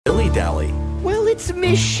Dally? Well, it's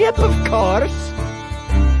me ship, of course.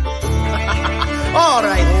 All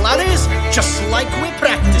right, laddies, just like we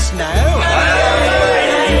practiced now.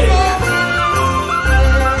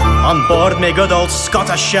 On board me good old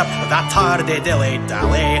Scottish ship, that tardy Dilly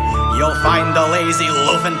Dally, you'll find the lazy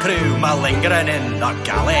loafing crew malingering in the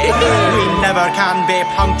galley. We never can be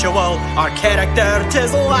punctual, our character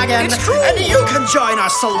 'tis lagging. It's true. And you can join our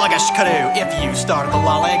sluggish crew if you start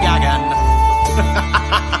lollygagging.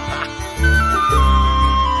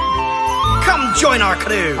 Come join our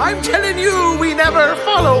crew. I'm telling you, we never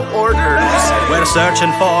follow orders. We're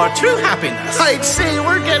searching for true happiness. I'd say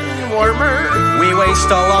we're getting warmer. We waste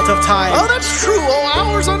a lot of time. Oh, that's true. All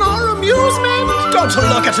hours on our amusement. Don't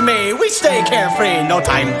look at me, we stay carefree, no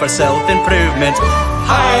time for self-improvement.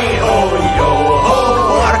 Hi-ho-yo-ho,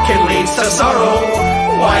 working leads to sorrow.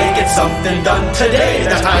 Why get something done today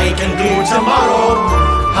that I can do tomorrow?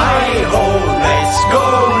 Hi-ho, let's go,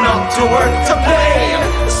 not to work, to play.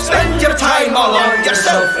 Spend your time all on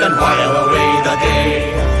yourself and while away the day.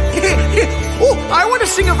 Oh, I want to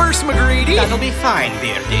sing a verse, McGreedy. That'll be fine,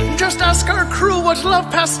 Beardy. Just ask our crew what love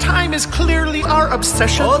past time is clearly our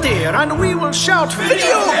obsession. Oh dear. And we will shout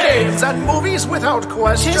video games and movies without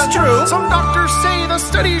question. Tis true. Some doctors say the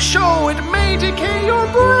studies show it may decay your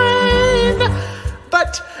brain.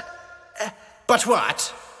 But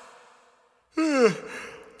what?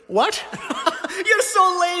 what? You're so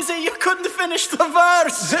lazy you couldn't finish the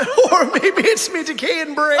verse. Or maybe it's me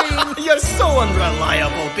decaying brain. You're so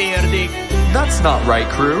unreliable, Beardy. That's not right,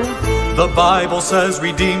 crew. The Bible says,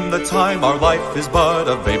 redeem the time, our life is but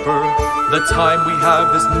a vapor. The time we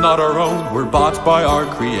have is not our own, we're bought by our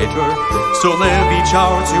Creator. So live each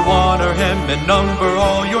hour to honor Him and number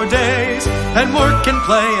all your days, and work and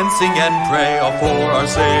play and sing and pray all for our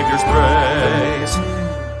Savior's praise.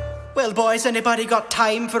 Well, boys, anybody got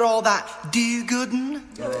time for all that do-goodin'?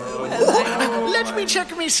 Let me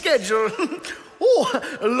check my schedule. Oh,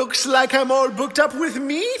 looks like I'm all booked up with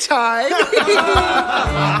me time.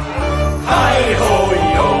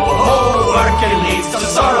 Hi-ho-yo-ho, working leads to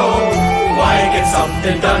sorrow. Why get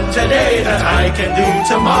something done today that I can do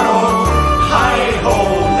tomorrow? Hi-ho,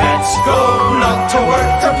 let's go, not to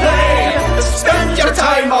work, to play. Spend your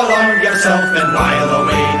time all on yourself and while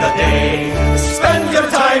away the day. Spend your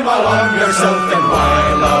time all on yourself and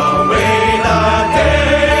while away the day.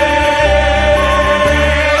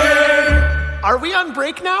 Are we on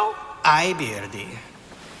break now? Aye, Beardy.